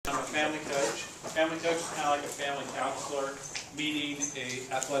coach is kind of like a family counselor meeting a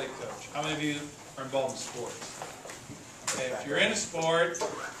athletic coach. How many of you are involved in sports? Okay, if you're in a sport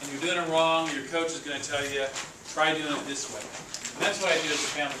and you're doing it wrong, your coach is going to tell you, try doing it this way. And that's what I do as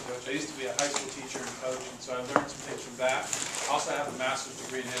a family coach. I used to be a high school teacher and coach, and so I've learned some things from that. I also have a master's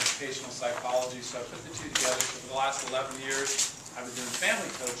degree in educational psychology, so I put the two together. So for the last 11 years, I've been doing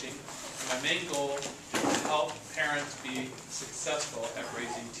family coaching. And my main goal is to help parents be successful at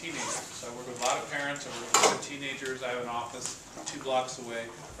raising teenagers. So I work with a lot of parents. I work with teenagers. I have an office 2 blocks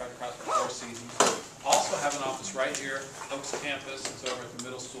away, right across the Four Seasons. Also have an office right here, Oaks Campus. It's over at the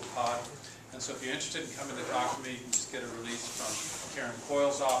middle school pod. And so if you're interested in coming to talk to me, you can just get a release from Karen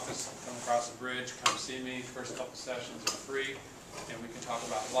Coyle's office, come across the bridge, come see me. First couple sessions are free, and we can talk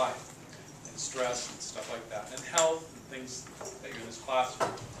about life and stress and stuff like that, and health and things that you're in this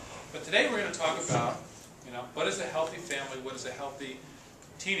classroom. But today we're going to talk about, what is a healthy family, what does a healthy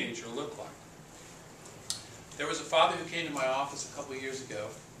teenager look like? There was a father who came to my office a couple of years ago.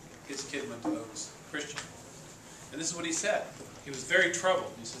 His kid went to Oaks Christian. And this is what he said. He was very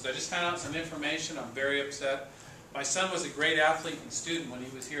troubled. He says, I just found out some information. I'm very upset. My son was a great athlete and student when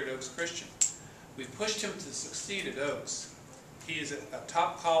he was here at Oaks Christian. We pushed him to succeed at Oaks. He is at a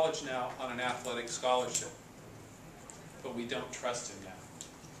top college now on an athletic scholarship. But we don't trust him now.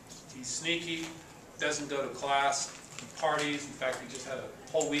 He's sneaky, doesn't go to class, he parties. In fact, he just had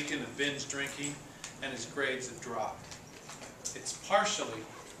a whole weekend of binge drinking, and his grades have dropped. It's partially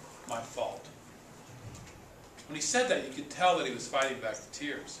my fault. When he said that, you could tell that he was fighting back the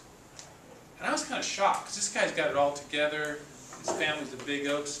tears. And I was kind of shocked, because this guy's got it all together. His family's a big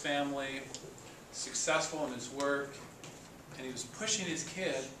Oaks family, successful in his work, and he was pushing his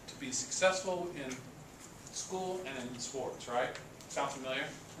kid to be successful in school and in sports, right? Sound familiar?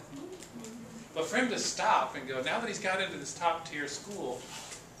 But for him to stop and go, now that he's got into this top tier school,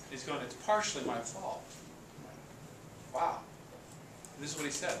 he's going, it's partially my fault. Wow. And this is what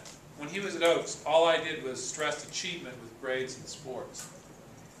he said. When he was at Oaks, all I did was stress achievement with grades and sports.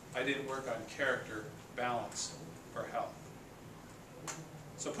 I didn't work on character, balance, or health.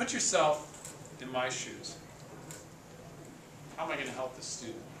 So put yourself in my shoes. How am I going to help this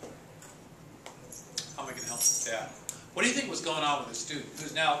student? How am I going to help this dad? What do you think was going on with the student,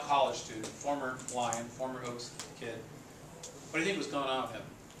 who's now a college student, former Lion, former Oaks kid? What do you think was going on with him?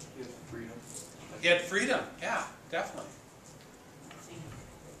 He had freedom. He had freedom, yeah, definitely.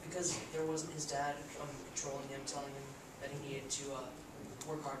 Because there wasn't his dad controlling him, telling him that he needed to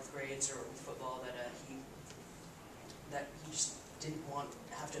work hard with grades or with football, that he just didn't want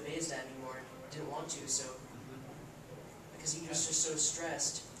to have to obey his dad anymore, didn't want to, so because he was just so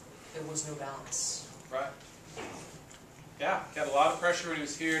stressed, there was no balance. Right. Yeah, he had a lot of pressure when he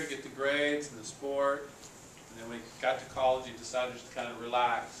was here to get the grades and the sport, and then when he got to college, he decided just to kind of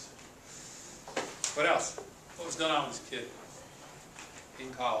relax. What else? What was going on with this kid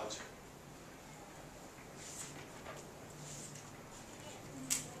in college?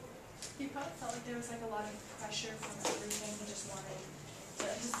 He probably felt like there was like a lot of pressure from everything. He just wanted to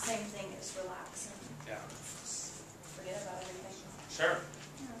just the same thing, just relax and just forget about everything. Sure.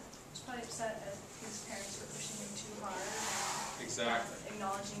 Yeah. He was probably upset that his parents were pushing him too hard. Exactly.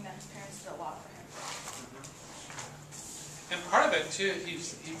 Acknowledging that his parents did a lot for him. And part of it too, he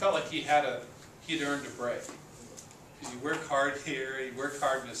felt like he'd earned a break. Because he worked hard here, he worked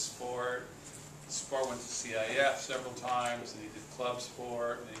hard in his sport. His sport went to CIF several times, and he did club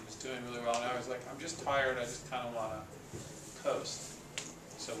sport, and he was doing really well. And I was like, I'm just tired, I just kind of want to coast.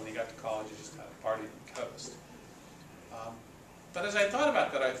 So when he got to college, he just kind of partied and coast. But as I thought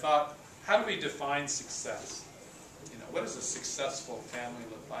about that, I thought, how do we define success? What does a successful family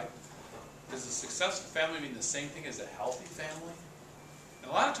look like? Does a successful family mean the same thing as a healthy family?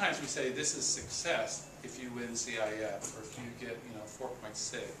 And a lot of times we say this is success if you win CIF, or if you get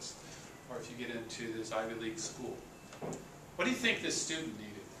 4.6, or if you get into this Ivy League school. What do you think this student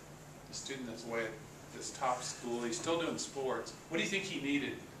needed? The student that's away at this top school, he's still doing sports. What do you think he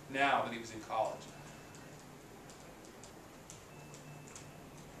needed now that he was in college?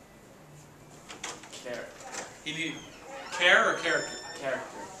 Care. He needed care or character?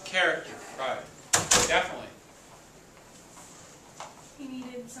 Character. Character, right. Definitely. He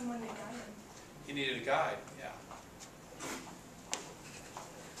needed someone to guide him. He needed a guide, yeah.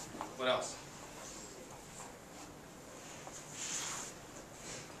 What else?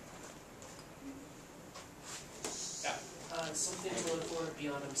 Yeah. Something to look for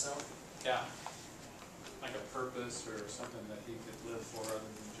beyond himself. Yeah. Like a purpose or something that he could live for other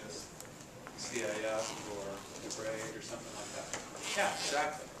than just CIF or a grade or something like that. Yeah,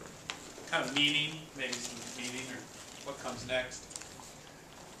 exactly. Kind of meaning, maybe some meaning or what comes next.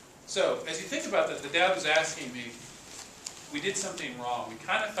 So, as you think about that, the dad was asking me, we did something wrong. We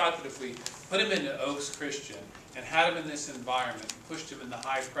kind of thought that if we put him into Oaks Christian and had him in this environment and pushed him in the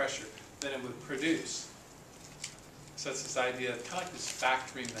high pressure, then it would produce. So it's this idea, kind of like this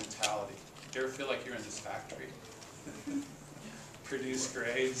factory mentality. Do you ever feel like you're in this factory? Produce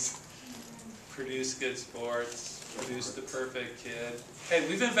grades, produce good sports, produce the perfect kid. Hey,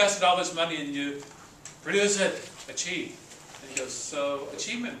 we've invested all this money in you. Produce it. Achieve. And he goes, so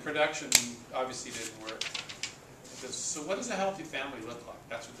achievement and production obviously didn't work. He goes, so what does a healthy family look like?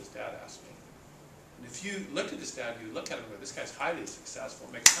 That's what this dad asked me. And if you looked at this dad, you look at him and go, this guy's highly successful,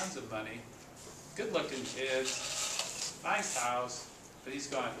 makes tons of money, good-looking kids, nice house, but he's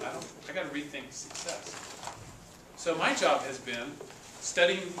going, I got to rethink success. So my job has been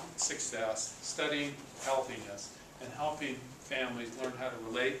studying success, studying healthiness, and helping families learn how to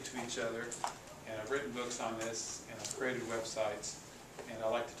relate to each other. And I've written books on this, and I've created websites, and I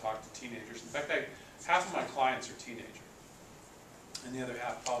like to talk to teenagers. In fact, half of my clients are teenagers, and the other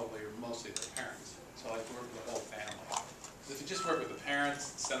half probably are mostly their parents. So I like to work with the whole family. Because if you just work with the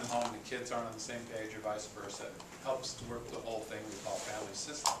parents, send them home, and the kids aren't on the same page, or vice versa, it helps to work the whole thing we call family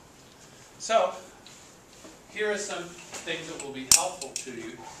system. So, here are some things that will be helpful to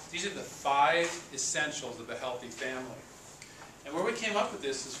you. These are the 5 essentials of a healthy family. And where we came up with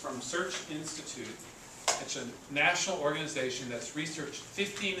this is from Search Institute. It's a national organization that's researched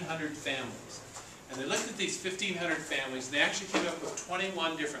 1,500 families. And they looked at these 1,500 families, and they actually came up with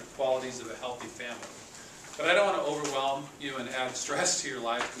 21 different qualities of a healthy family. But I don't want to overwhelm you and add stress to your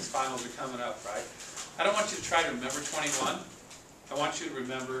life, because finals are coming up, right? I don't want you to try to remember 21. I want you to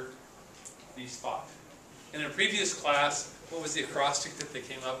remember these 5. In a previous class, what was the acrostic that they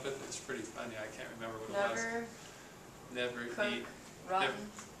came up with? It's pretty funny. I can't remember what it was. Never cook eat. rotten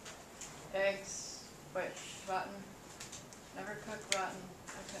eggs. Wait, rotten. Never cook rotten.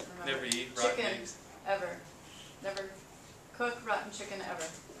 I couldn't remember. Never eat rotten chicken eggs. ever. Never cook rotten chicken ever.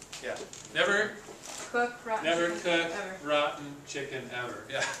 Yeah. Never Cook rotten chicken cook ever. rotten chicken ever.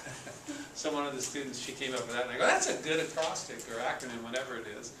 Yeah. So one of the students, she came up with that, and I go, that's a good acrostic or acronym, whatever it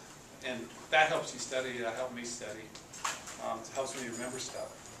is. And that helps you study. That helped me study. It helps me remember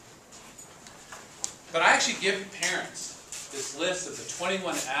stuff. But I actually give parents this list of the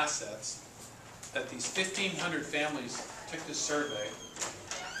 21 assets that these 1,500 families took this survey.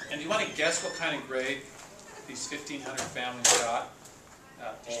 And do you want to guess what kind of grade these 1,500 families got?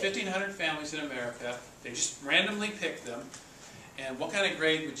 There's 1,500 families in America. They just randomly picked them. And what kind of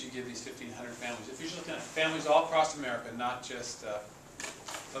grade would you give these 1,500 families? If you're just looking at families all across America, not just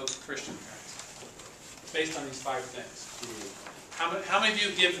those Christian parents, based on these 5 things. How many of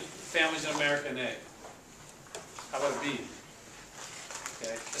you give families in America an A? How about a B?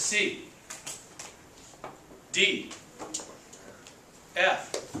 Okay, a C, D,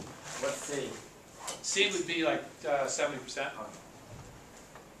 F. What's C? C would be like 70%.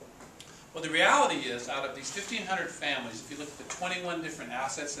 Well, the reality is, out of these 1,500 families, if you look at the 21 different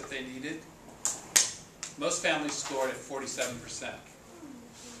assets that they needed, most families scored at 47%.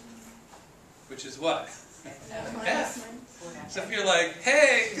 Which is what? F. So if you're like,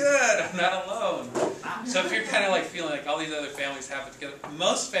 hey, good, I'm not alone. So if you're kind of like feeling like all these other families have it together,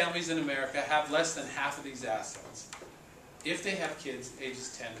 most families in America have less than half of these assets if they have kids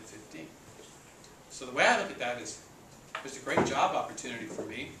ages 10 to 15. So the way I look at that is, there's a great job opportunity for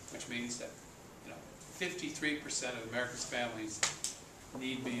me, which means that 53% of America's families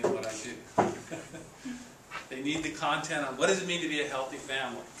need me in what I do. They need the content on what does it mean to be a healthy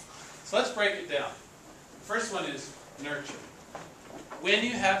family. So let's break it down. The first one is nurture. When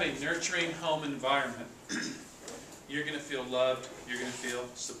you have a nurturing home environment, you're going to feel loved, you're going to feel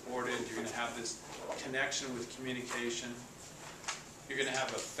supported, you're going to have this connection with communication, you're going to have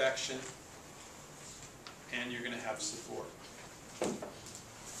affection, and you're going to have support.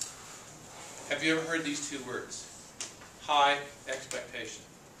 Have you ever heard these 2 words? High expectation.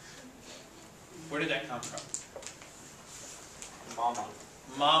 Where did that come from? Mama.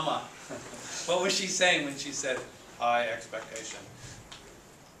 Mama. What was she saying when she said high expectation?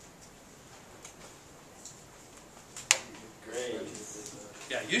 Grades.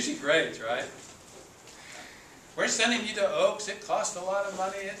 Yeah, usually grades, right? We're sending you to Oaks. It costs a lot of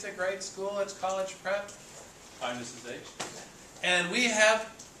money. It's a great school. It's college prep. Hi, Mrs. H. And we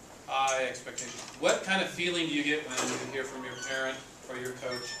have high expectation. What kind of feeling do you get when you hear from your parent or your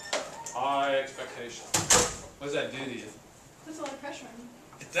coach? High expectation. What does that do to you? Puts a lot of pressure on you.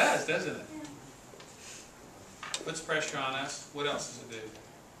 It does, doesn't it? Yeah. Puts pressure on us. What else does it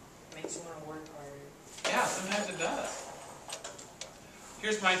do? Makes you want to work harder. Yeah, sometimes it does.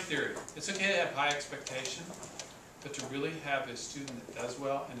 Here's my theory. It's okay to have high expectation, But to really have a student that does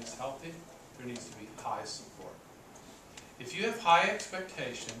well and is healthy, there needs to be high support. If you have high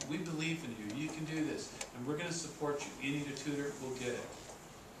expectation, we believe in you, you can do this, and we're going to support you. You need a tutor, we'll get it.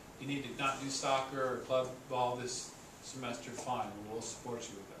 You need to not do soccer or club ball this semester, fine, we'll support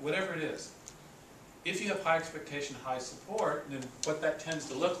you with that. Whatever it is. If you have high expectation, high support, then what that tends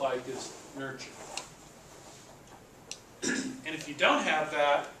to look like is nurture. And if you don't have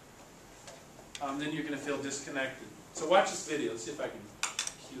that, then you're going to feel disconnected. So watch this video. Let's see if I can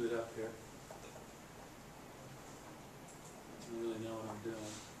cue it up here. I don't really know what I'm doing.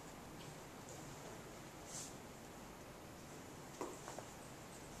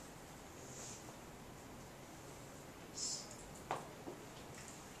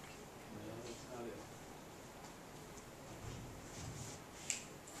 No, that's not it.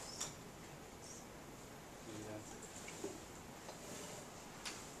 Maybe that's it.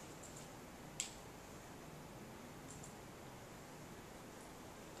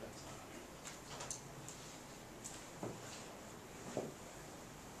 That's not it.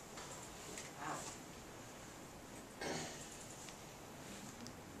 Wow.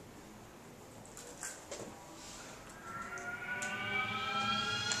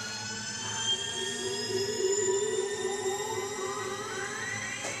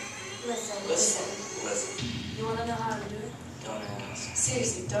 Listen. You wanna know how to do it? Don't ask.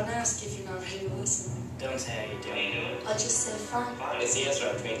 Seriously, don't ask if you're not ready to listen. Don't say how you do it. I'll just say fine. Fine, it's the answer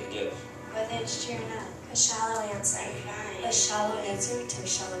I'm trained to give. Whether it's true or not. A shallow answer. A shallow answer to a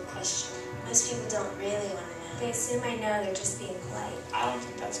shallow question. Most people don't really want to know. They assume I know, they're just being polite. I don't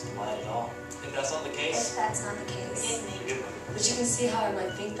think that's polite at all. If that's not the If case, that's not the case. forgive me. But you can see how I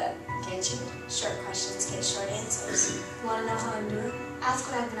might think that, can't you? Short questions get short answers. You wanna know how I'm doing? Ask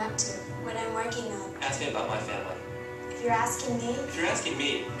what I've been up to, what I'm working on. Ask me about my family. If you're asking me, If you're asking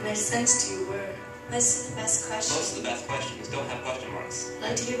me, And I sensed you were. most of the best questions. most of the best questions don't have question marks. I'd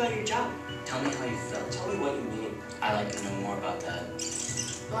like to hear about your job. Tell me how you felt. Tell me what you mean. I'd like to know more about that.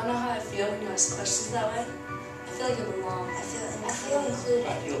 You wanna know how I feel when you ask questions that way? I feel like I belong. I feel included.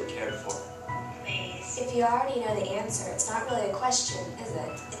 I feel cared for. If you already know the answer, it's not really a question, is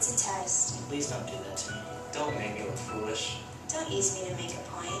it? It's a test. Please don't do that to me. Don't make me look foolish. Don't use me to make a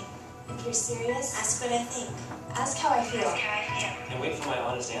point. If you're serious, ask what I think. Ask how I feel. And wait for my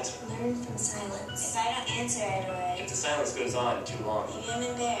honest answer. Learn from silence. If I don't answer right away, If the silence goes on too long, maybe I'm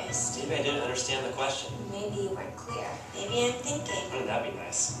embarrassed. maybe I didn't understand the question. Maybe you weren't clear. Maybe I'm thinking. Wouldn't that be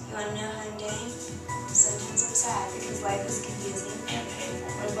nice? You want to know how I'm doing? Sometimes I'm sad because life is confusing. And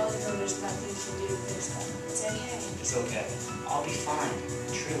painful. We both know there's nothing you can do to fix that. It's okay. It's okay. I'll be fine.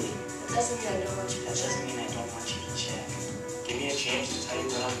 Truly. It doesn't mean I don't want you to That check. doesn't mean I don't want you to check. Give me a chance to tell you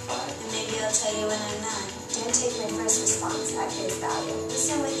when I'm fine. And maybe I'll tell you when I'm not. Don't take my first response at face value.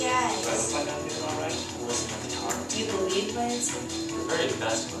 Listen with your Do I eyes. look like I'm doing alright? Listen with the heart. Do you believe my answer? The very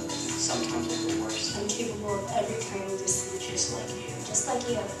best ones. Sometimes with the worst. I'm capable of every kind of decision. Just like you. Just like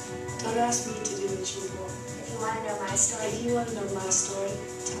you. Don't ask me to do what you want. If you want to know my If story, you want to know my story,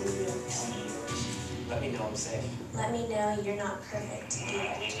 tell me yours. Tell me yours. Let me know I'm safe. let me know you're not perfect either.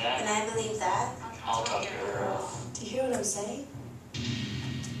 Believe When that? I believe that, I'll talk your ear off. Do you hear what I'm saying?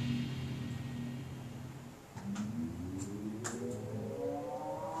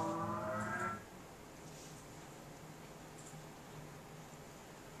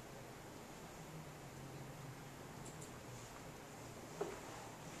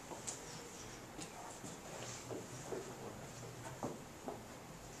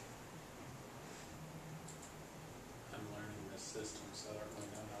 I'm learning this system, so I don't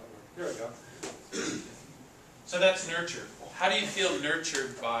really know how it works. Here we go. So that's nurture. How do you feel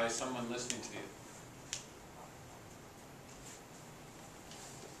nurtured by someone listening to you?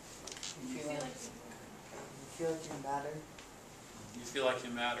 You feel like you matter. You feel like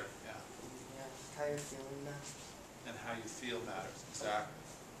you matter, yeah. Yeah, how you're feeling now. And how you feel matters, exactly.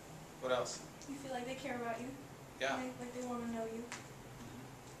 What else? You feel like they care about you? Yeah. Like they want to know you?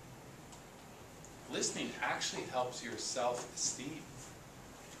 Listening actually helps your self-esteem.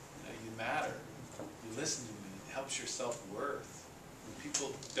 You know, you matter. You listen to me. It helps your self-worth. When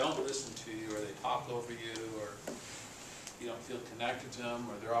people don't listen to you, or they talk over you, or you don't feel connected to them,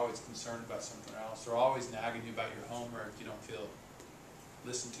 or they're always concerned about something else, they're always nagging you about your homework, you don't feel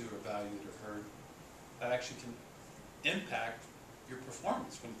listened to or valued or heard, that actually can impact your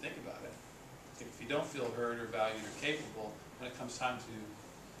performance when you think about it. If you don't feel heard or valued or capable, when it comes time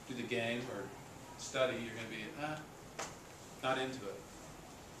to do the game or study, you're going to be, not into it.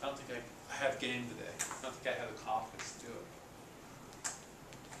 I don't think I have game today. I don't think I have the confidence to do it.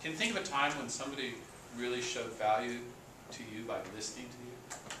 Can you think of a time when somebody really showed value to you by listening to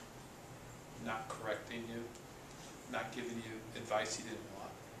you, not correcting you, not giving you advice you didn't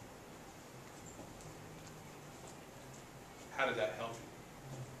want? How did that help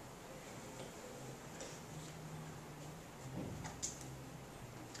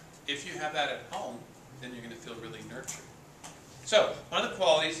you? If you have that at home, then you're going to feel really nurtured. So, one of the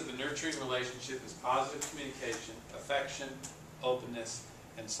qualities of a nurturing relationship is positive communication, affection, openness,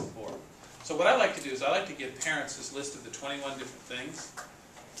 and support. So what I like to do is I like to give parents this list of the 21 different things,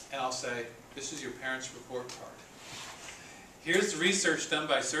 and I'll say, this is your parents' report card. Here's the research done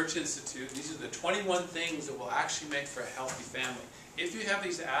by Search Institute. These are the 21 things that will actually make for a healthy family. If you have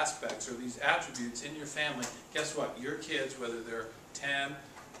these aspects or these attributes in your family, guess what? Your kids, whether they're 10,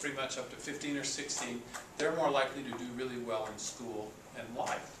 pretty much up to 15 or 16, they're more likely to do really well in school and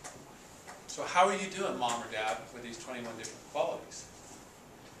life. So how are you doing, Mom or Dad, with these 21 different qualities?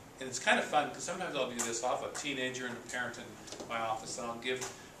 And it's kind of fun, because sometimes I'll do this. I'll have a teenager and a parent in my office, and I'll give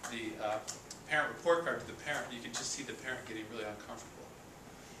the parent report card to the parent. You can just see the parent getting really uncomfortable.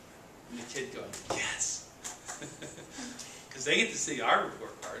 And the kid going, yes! Because they get to see our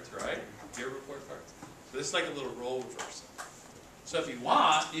report cards, right? Your report cards. So this is like a little role reversal. So if you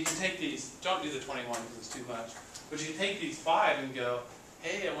want, you can take these, don't do the 21 because it's too much, but you can take these 5 and go,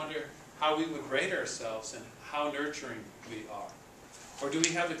 hey, I wonder how we would rate ourselves and how nurturing we are. Or do we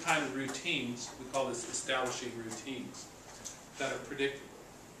have the kind of routines, we call this establishing routines, that are predictable.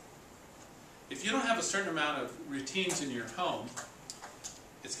 If you don't have a certain amount of routines in your home,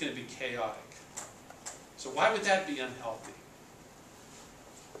 it's going to be chaotic. So why would that be unhealthy?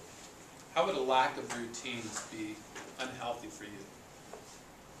 How would a lack of routines be unhealthy for you?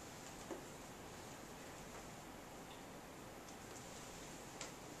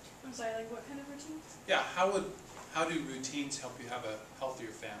 I'm sorry, like what kind of routines? Yeah, how do routines help you have a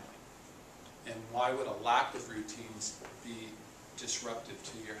healthier family? And why would a lack of routines be disruptive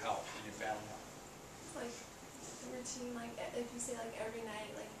to your health and your family health? Like the routine, like if you say like every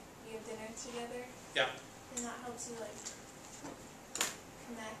night, like you have dinner together. Yeah. And that helps you like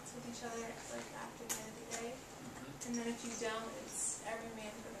connect with each other like after the end of the day. Mm-hmm. And then if you don't, it's every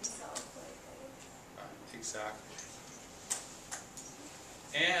man for himself. Right, exactly.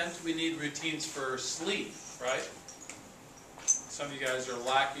 And we need routines for sleep, right? Some of you guys are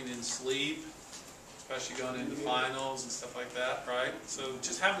lacking in sleep, especially going into finals and stuff like that, right? So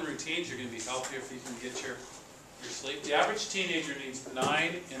just having routines, you're going to be healthier if you can get your sleep. The average teenager needs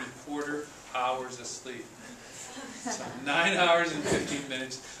 9.25 hours of sleep. So 9 hours and 15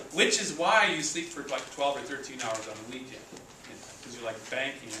 minutes, which is why you sleep for like 12 or 13 hours on the weekend. Because you're like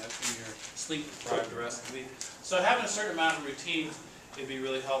banking it and you're sleep deprived the rest of the week. So having a certain amount of routine would be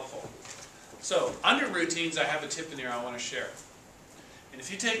really helpful. So under routines, I have a tip in here I want to share. And if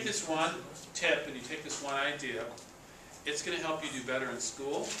you take this one tip and you take this one idea, it's going to help you do better in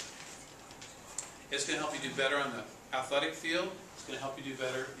school. It's going to help you do better on the athletic field. It's going to help you do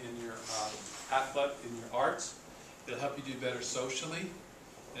better in your in your arts. It'll help you do better socially.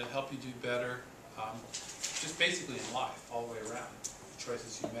 It'll help you do better just basically in life, all the way around, the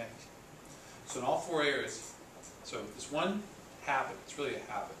choices you make. So in all 4 areas, so this one habit, it's really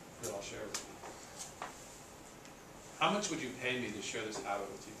a habit that I'll share with you. How much would you pay me to share this habit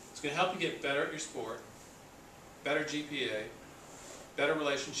with you? It's going to help you get better at your sport, better GPA, better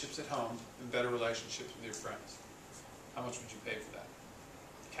relationships at home, and better relationships with your friends. How much would you pay for that?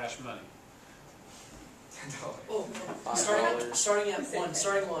 Cash money. Oh, $5. starting at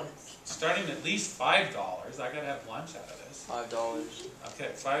one. Starting at least $5. I gotta have lunch out of this. $5.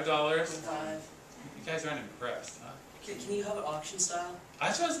 Okay, $5. 5. You guys aren't impressed, huh? Can you have it auction style?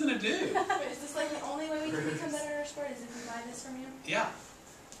 That's what I was gonna do. Wait, is this like the only way we can become better at our sport is if we buy this from you? Yeah.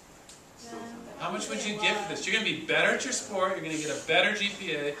 Then How much would you get for this? You're gonna be better at your sport. You're gonna get a better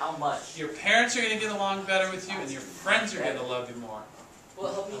GPA. How much? Your parents are gonna get along better with you, and your friends are gonna love you more.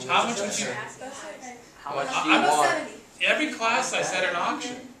 Well, help you. How much would you? How much do I'm you about want? 70. Every class I set an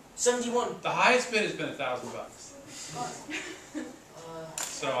auction. 71. The highest bid has been $1,000.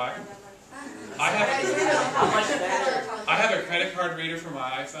 So I have a credit card reader for my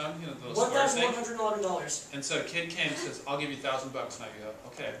iPhone, you know, the little square thing. $1,111. And so a kid came and says, "I'll give you $1,000." And I go,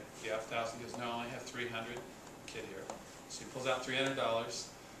 "Okay, yeah, 1,000." He goes, "No, I only have 300." Kid here, so he pulls out $300,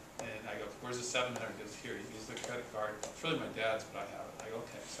 and I go, "Where's the 700?" He goes, "Here, you use the credit card." It's really my dad's, but I have it. I go,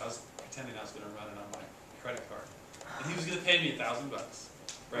 "Okay." So I was pretending I was going to run it on my credit card, and he was going to pay me $1,000.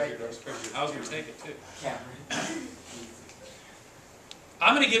 Right here, I was crazy. I was going to take it too.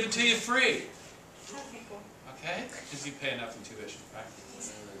 I'm going to give it to you free. Okay? Because you pay enough in tuition, right?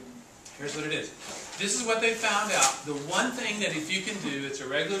 Here's what it is. This is what they found out. The one thing that if you can do, it's a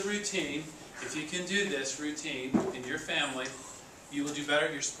regular routine. If you can do this routine in your family, you will do better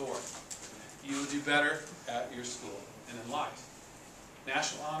at your sport. you will do better at your school and in life.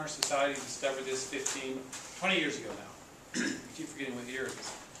 National Honor Society discovered this 20 years ago now. I keep forgetting what year it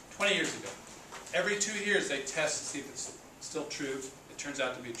is. 20 years ago. Every 2 years they test to see if it's still true. It turns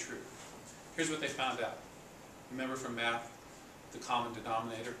out to be true. Here's what they found out. Remember from math, the common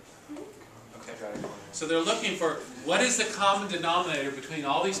denominator? Okay. So they're looking for what is the common denominator between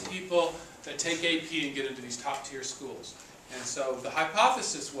all these people that take AP and get into these top tier schools. And so the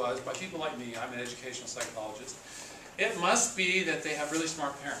hypothesis was, by people like me, I'm an educational psychologist, it must be that they have really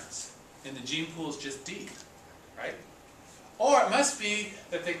smart parents and the gene pool is just deep, right? Or it must be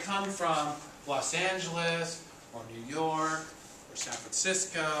that they come from Los Angeles or New York or San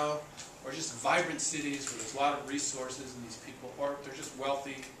Francisco or just vibrant cities where there's a lot of resources in these people, or they're just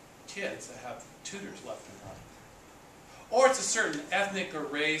wealthy kids that have tutors left and right. Or it's a certain ethnic or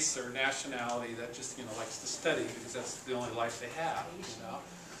race or nationality that just, likes to study because that's the only life they have,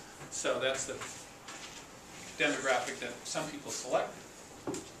 So that's the demographic that some people selected.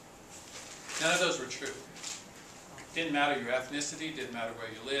 None of those were true. Didn't matter your ethnicity, didn't matter where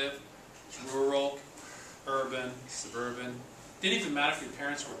you live, rural, urban, suburban. Didn't even matter if your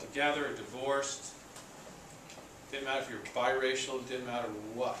parents were together or divorced. Didn't matter if you were biracial, didn't matter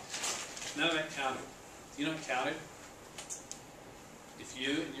what. None of that counted. You know what counted? If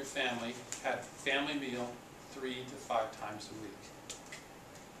you and your family had a family meal 3 to 5 times a week.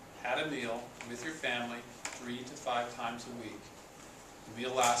 Had a meal with your family 3 to 5 times a week. The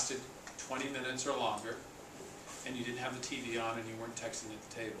meal lasted 20 minutes or longer, and you didn't have the TV on and you weren't texting at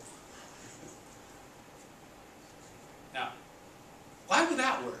the table. Now, why would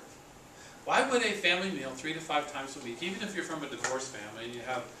that work? Why would a family meal 3 to 5 times a week, even if you're from a divorced family, and you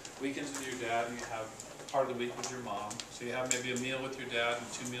have weekends with your dad and you have part of the week with your mom, so you have maybe a meal with your dad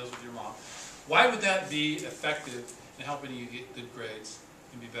and 2 meals with your mom, why would that be effective in helping you get good grades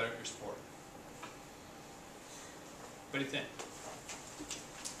and be better at your sport? What do you think?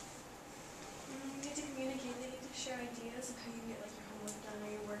 You need to communicate, they need to share ideas of how you can get like your homework done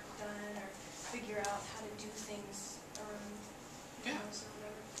or your work done, or figure out how to do things around the house or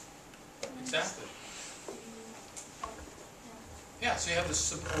whatever. Exactly. Yeah, so you have the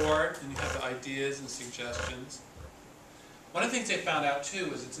support and you have the ideas and suggestions. One of the things they found out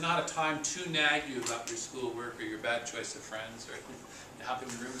too is it's not a time to nag you about your schoolwork or your bad choice of friends or how come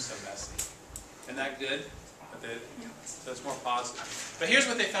your room's so messy. Isn't that good? So it's more positive. But here's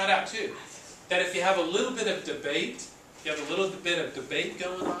what they found out too. That if you have a little bit of debate, you have a little bit of debate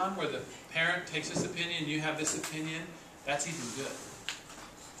going on where the parent takes this opinion, you have this opinion, that's even good.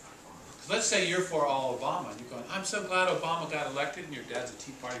 Let's say you're for all Obama, and you're going, I'm so glad Obama got elected, and your dad's a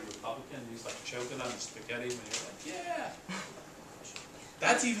Tea Party Republican, and he's like choking on the spaghetti, and you're like, yeah.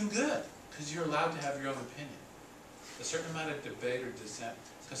 That's even good, because you're allowed to have your own opinion. A certain amount of debate or dissent,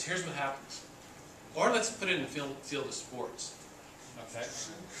 because here's what happens. Or let's put it in the field of sports. Okay?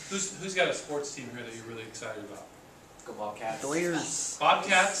 Who's got a sports team here that you're really excited about? Go Bobcats. The Warriors.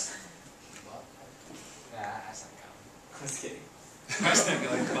 Bobcats? Nah, that's not counting. I'm just kidding. I was thinking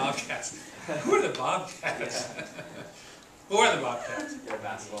like Bobcats. Who are the Bobcats? Yeah. Who are the Bobcats? You're a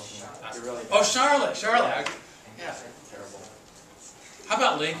basketball team. You're really Oh, Charlotte. Charlotte. Yeah. terrible. How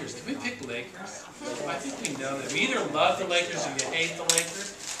about Lakers? Can we pick Lakers? I think we know that. We either love the Lakers or you hate the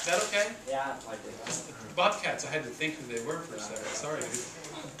Lakers. Is that okay? Yeah, likely. Bobcats, I had to think who they were for a second. Sorry,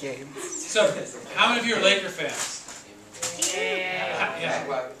 dude. Game. So, how many of you are Laker fans? Yeah.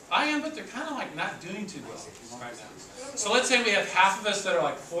 Yeah. I am, but they're kind of like not doing too well right now. So let's say we have half of us that are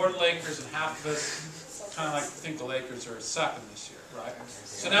like for the Lakers and half of us kind of like think the Lakers are sucking this year, right?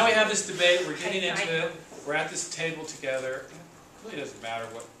 So now we have this debate, we're getting into it, we're at this table together. It really doesn't matter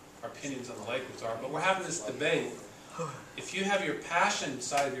what our opinions on the Lakers are, but we're having this debate. If you have your passion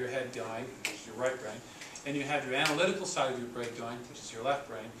side of your head going, which is your right brain, and you have your analytical side of your brain going, which is your left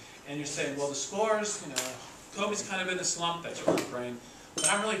brain, and you're saying, well, the scores, Kobe's kind of in a slump, that's your left brain, but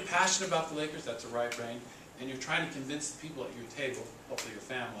I'm really passionate about the Lakers, that's the right brain, and you're trying to convince the people at your table, hopefully your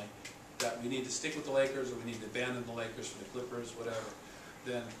family, that we need to stick with the Lakers or we need to abandon the Lakers for the Clippers, whatever,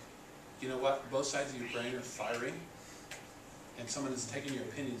 then you know what? Both sides of your brain are firing, and someone is taking your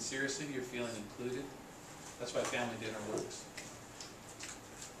opinion seriously, you're feeling included. That's why family dinner works.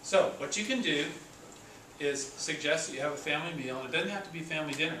 So, what you can do is suggest that you have a family meal, and it doesn't have to be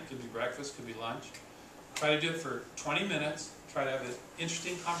family dinner. It could be breakfast, it could be lunch. Try to do it for 20 minutes. Try to have an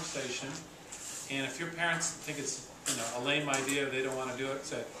interesting conversation. And if your parents think it's a lame idea, they don't want to do it,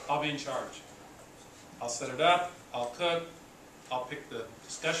 say, I'll be in charge. I'll set it up, I'll cook, I'll pick the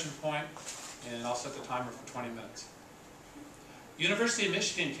discussion point, and I'll set the timer for 20 minutes. University of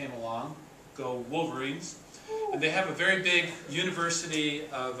Michigan came along, go Wolverines, And they have a very big university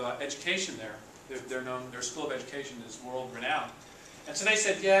of education there. They're known, their school of education is world renowned. And so they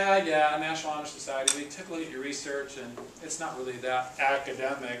said, yeah, National Honor Society, we took a look at your research and it's not really that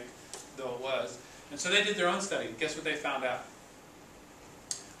academic, though it was. And so they did their own study. Guess what they found out?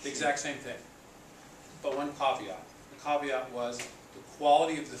 The exact same thing, but one caveat. The caveat was the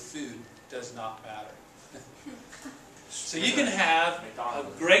quality of the food does not matter. So you can have a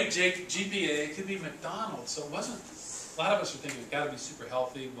great GPA, it could be McDonald's, so it wasn't, a lot of us are thinking it's got to be super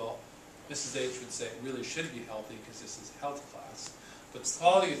healthy. Well, Mrs. H would say it really should be healthy because this is a health class. But the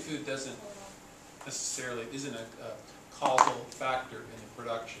quality of food doesn't necessarily, isn't a causal factor in the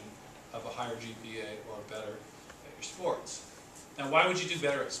production of a higher GPA or better at your sports. Now, why would you do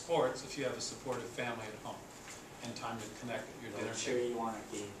better at sports if you have a supportive family at home and time to connect at your dinner Sure table? you want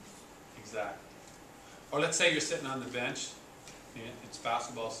to be. Exactly. Or let's say you're sitting on the bench, and it's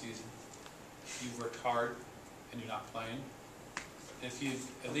basketball season, you've worked hard and you're not playing. If you,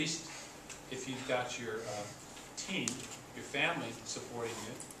 at least if you've got your team, your family supporting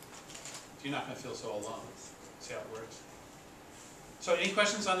you, you're not going to feel so alone. See how it works? So any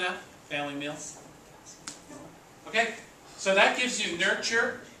questions on that? Family meal? Okay, so that gives you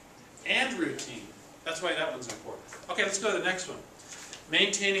nurture and routine. That's why that one's important. Okay, let's go to the next one.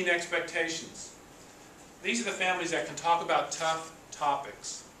 Maintaining expectations. These are the families that can talk about tough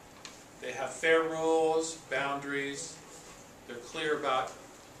topics. They have fair rules, boundaries. They're clear about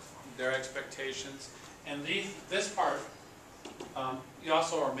their expectations. And this part, you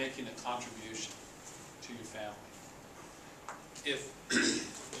also are making a contribution to your family.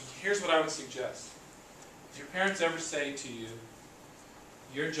 Here's what I would suggest. If your parents ever say to you,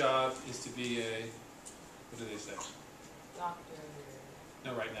 your job is to be a, what do they say? Doctor.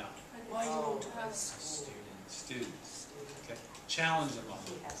 No, right now. Why you Oh, go to high school? Students. Okay. Challenge them on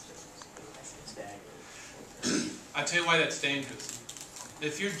it. Staggered. I'll tell you why that's dangerous.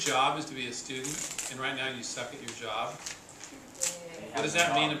 If your job is to be a student, and right now you suck at your job, what does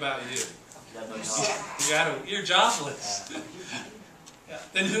that mean about you? You're jobless. Yeah.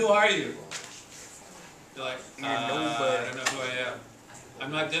 Then who are you? You're like, I don't know who I am.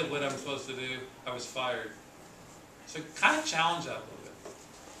 I'm not did what I'm supposed to do. I was fired. So kind of challenge that a little bit.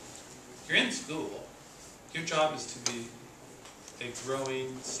 If you're in school, your job is to be a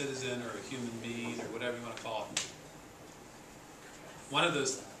growing citizen or a human being or whatever you want to call it. One of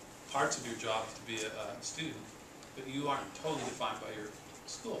those parts of your job is to be a student, but you aren't totally defined by your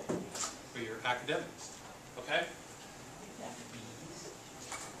school or your academics. Okay?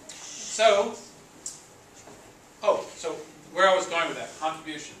 So where I was going with that,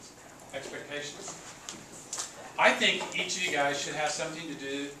 contributions, expectations. I think each of you guys should have something to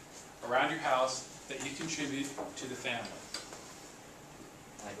do around your house that you contribute to the family.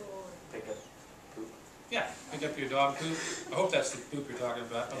 Like pick up poop. Yeah, pick up your dog poop. I hope that's the poop you're talking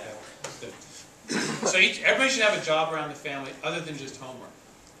about. Okay, good. So everybody should have a job around the family other than just homework.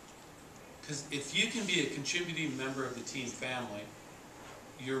 Because if you can be a contributing member of the team family,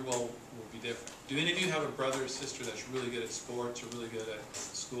 your role will be different. Do any of you have a brother or sister that's really good at sports or really good at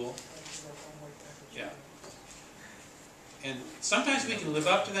school? Yeah. And sometimes we can live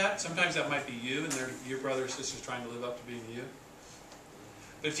up to that. Sometimes that might be you and your brother or sister's trying to live up to being you.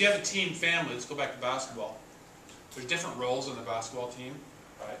 But if you have a team family, let's go back to basketball. There's different roles on the basketball team,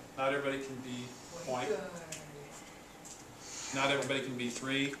 right? Not everybody can be point. Not everybody can be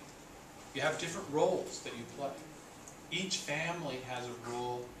three. You have different roles that you play. Each family has a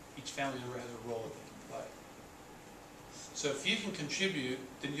role. Each family member has a role that they can play. So if you can contribute,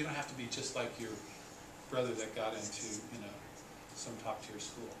 then you don't have to be just like your brother that got into, some top-tier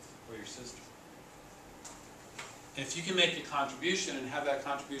school, or your sister. And if you can make a contribution and have that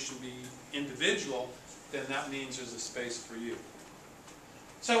contribution be individual, then that means there's a space for you.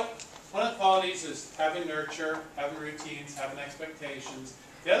 So one of the qualities is having nurture, having routines, having expectations.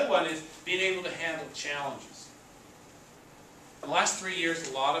 The other one is being able to handle challenges. In the last 3 years,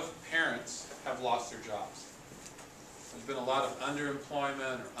 a lot of parents have lost their jobs. There's been a lot of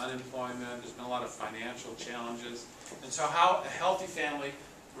underemployment or unemployment. There's been a lot of financial challenges. And so how a healthy family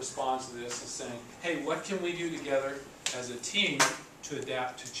responds to this is saying, hey, what can we do together as a team to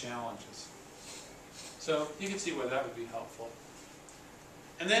adapt to challenges? So you can see why that would be helpful.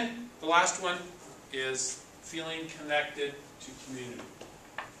 And then the last one is feeling connected to community.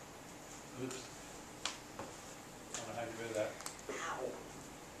 Oops. I don't know how to get rid of that.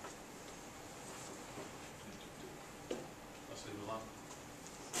 Let's leave it alone.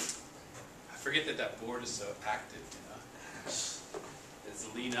 I forget that board is so active,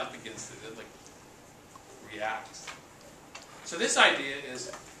 It's lean up against it, it like reacts. So this idea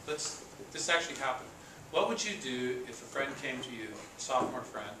is, this actually happened. What would you do if a friend came to you, a sophomore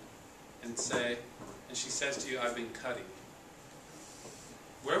friend, and she says to you, "I've been cutting"?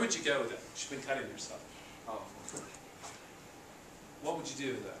 Where would you go with that? She's been cutting herself. Oh. What would you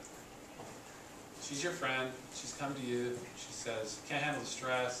do with that? She's your friend. She's come to you. She says, "Can't handle the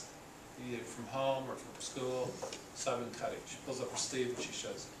stress, either from home or from school, so I've been cutting." She pulls up her sleeve and she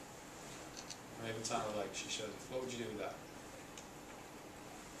shows it. Or maybe it's on her leg. She shows it. What would you do with that?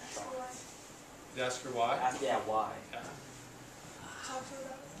 You ask her why? Yeah, why? Yeah. Talk to her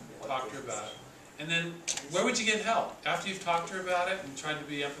about it. Talk to her about it. And then, where would you get help? After you've talked to her about it and tried to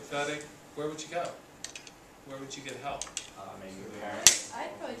be empathetic, where would you go? Where would you get help? Maybe your parents.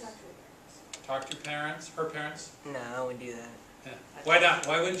 I'd probably talk to her parents. Talk to your parents? Her parents? No, I wouldn't do that. Yeah. Why not?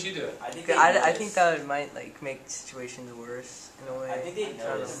 Why wouldn't you do it? I think I think that might like make situations worse in a way. I think they don't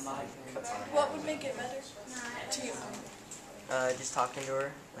notice. know. What would make it better to you? Just talking to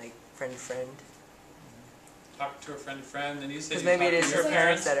her, like friend to friend. Talk to a friend to friend, then you say Because you maybe talk it to is your her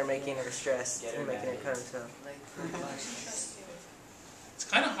parents that are making her stressed Get her and making her mad. cut herself. It's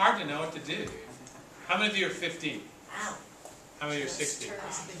kind of hard to know what to do. How many of you are 15? How many of you are 16?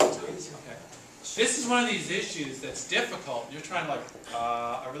 Okay. This is one of these issues that's difficult. You're trying to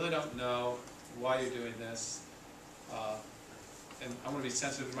I really don't know why you're doing this. And I want to be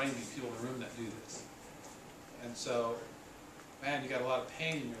sensitive. There might be people in the room that do this. And so, man, you got a lot of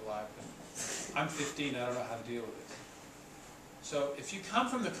pain in your life. And I'm 15, I don't know how to deal with it. So if you come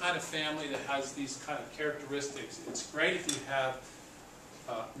from the kind of family that has these kind of characteristics, it's great if you have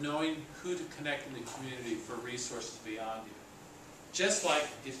knowing who to connect in the community for resources beyond you. Just like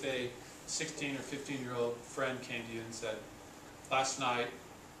if a 16 or 15-year-old friend came to you and said, "Last night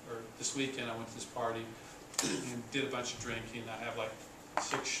or this weekend I went to this party and did a bunch of drinking. I have like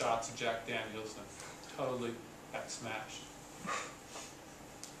 6 shots of Jack Daniels and I'm totally got smashed."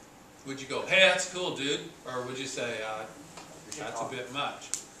 Would you go, "Hey, that's cool, dude"? Or would you say, "That's a bit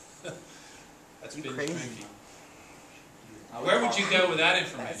much"? That's binge crazy. drinking. Where would you go with that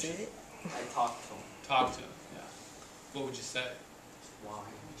That's information? it. I talk to them. Talk to him, yeah. What would you say? Why?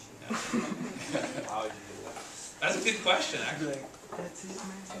 Yeah. Why would you do that? That's a good question, actually. That's it,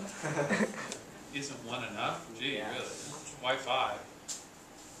 man. Isn't one enough? Gee, Yeah. really? Why 5?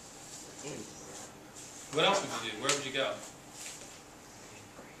 What else would you do? Where would you go?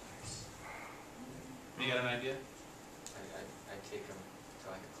 You got an idea? I take them to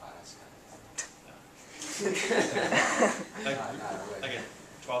like a class Like, Not really. like a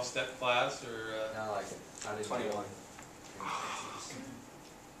 12-step class, or No, like how to 21.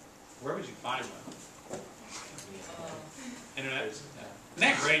 where would you find one? Internet? Yeah. Isn't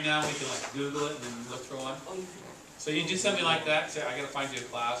that great now? We can like Google it and then look for one. Oh, you So you do something like that, say, "I gotta find you a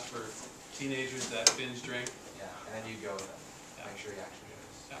class for teenagers that binge drink." Yeah, and then you go with them. Yeah. Make sure he actually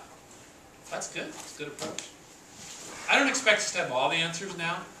goes. Yeah. That's good. It's a good approach. I don't expect us to have all the answers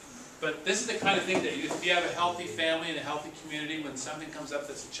now, but this is the kind of thing that if you have a healthy family and a healthy community, when something comes up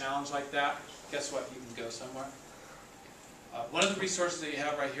that's a challenge like that, guess what? You can go somewhere. One of the resources that you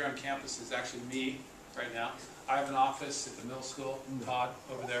have right here on campus is actually me right now. I have an office at the middle school, Todd,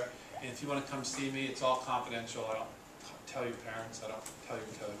 over there. And if you want to come see me, it's all confidential. I don't tell your parents. I don't tell your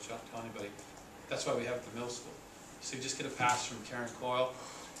coach. I don't tell anybody. That's why we have it at the middle school. So you just get a pass from Karen Coyle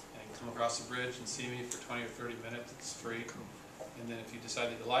and come across the bridge and see me for 20 or 30 minutes. It's free. And then if you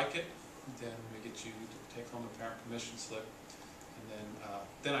decide that you like it, then we get you to take home a parent permission slip. And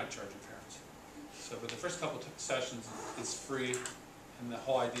then I charge your parents. So, but the first couple of sessions is free. And the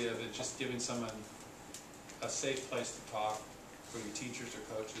whole idea of it, just giving someone a safe place to talk, where your teachers or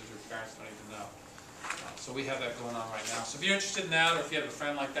coaches or parents don't even know. So we have that going on right now. So if you're interested in that, or if you have a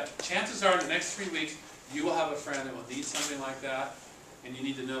friend like that, chances are in the next 3 weeks, you will have a friend that will need something like that, and you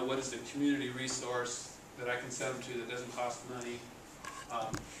need to know what is the community resource that I can send them to that doesn't cost money.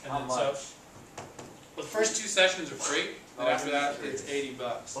 And How then much? Well, the first 2 sessions are free, and Oh, after that, free. it's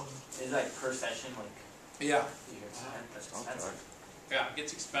 $80. Is like per session, like, Yeah. that's expensive. Yeah, it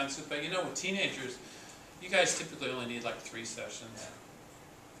gets expensive, but you know, with teenagers, you guys typically only need like 3 sessions.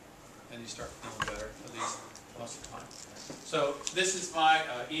 And you start feeling better, at least most of the time. So this is my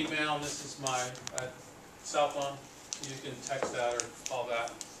email, this is my cell phone. You can text that or call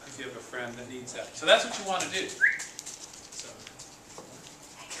that if you have a friend that needs that. So that's what you want to do. So,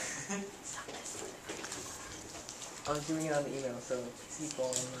 I was doing it on the email, so see people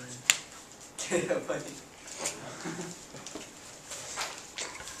online.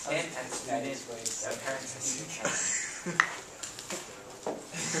 And parents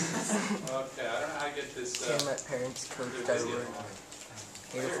okay, I don't know how to get this. Cam at parentscoach.org.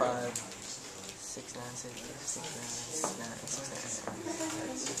 805 6, 9, 6, 6, 9, 6, 9, 6.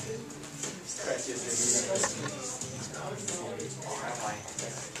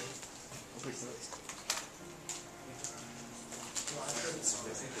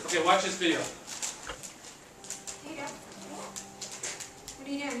 Okay, watch this video. Hey, Dad. What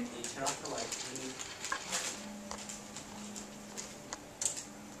are you doing? You turn off the light.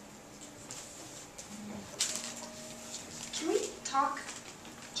 Can we talk?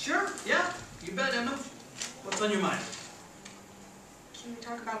 Sure, yeah, you bet, Emma. What's on your mind? Can we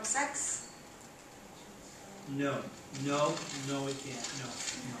talk about sex? No, we can't. No.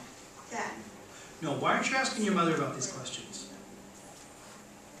 Dad. No, why aren't you asking your mother about these questions?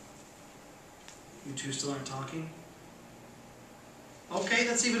 You two still aren't talking? Okay,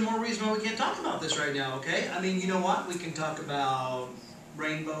 that's even more reason why we can't talk about this right now, okay? I mean, you know what? We can talk about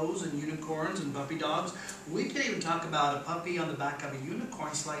rainbows and unicorns and puppy dogs. We could even talk about a puppy on the back of a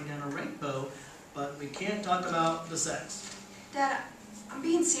unicorn sliding down a rainbow, but we can't talk about the sex. Dad, I'm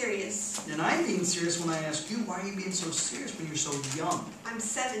being serious. And I'm being serious when I ask you, why are you being so serious when you're so young? I'm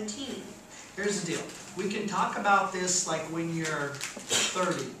 17. Here's the deal. We can talk about this like when you're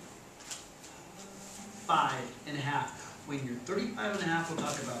 35 and a half. When you're 35 and a half, we'll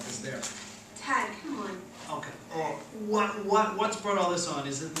talk about this there. Dad, come on. Okay. Oh, what's brought all this on?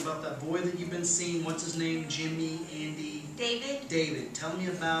 Is it about that boy that you've been seeing? What's his name? Jimmy, Andy? David? David. Tell me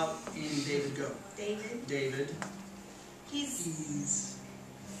about Andy, David, go. David? David. He's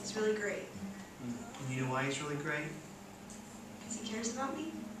really great. And you know why he's really great? Because he cares about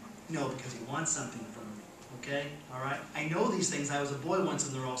me? No, because he wants something from me. Okay? Alright? I know these things. I was a boy once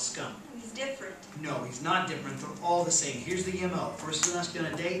and they're all scum. He's different. No, he's not different. They're all the same. Here's the MO. First he's going to ask you on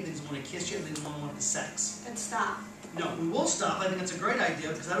a date, then he's going to kiss you, and then he's going to want the sex. Let's stop. No, we will stop. I think that's a great idea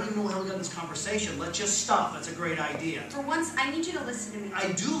because I don't even know how we got in this conversation. Let's just stop. That's a great idea. For once, I need you to listen to me.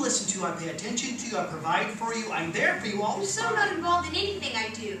 I do listen to you. I pay attention to you. I provide for you. I'm there for you all You're the so time. not involved in anything I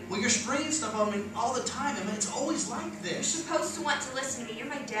do. Well, you're springing stuff on me all the time. I mean, it's always like You're this. supposed to want to listen to me. You're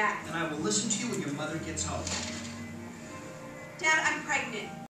my dad. And I will listen to you when your mother gets home. Dad, I'm pregnant.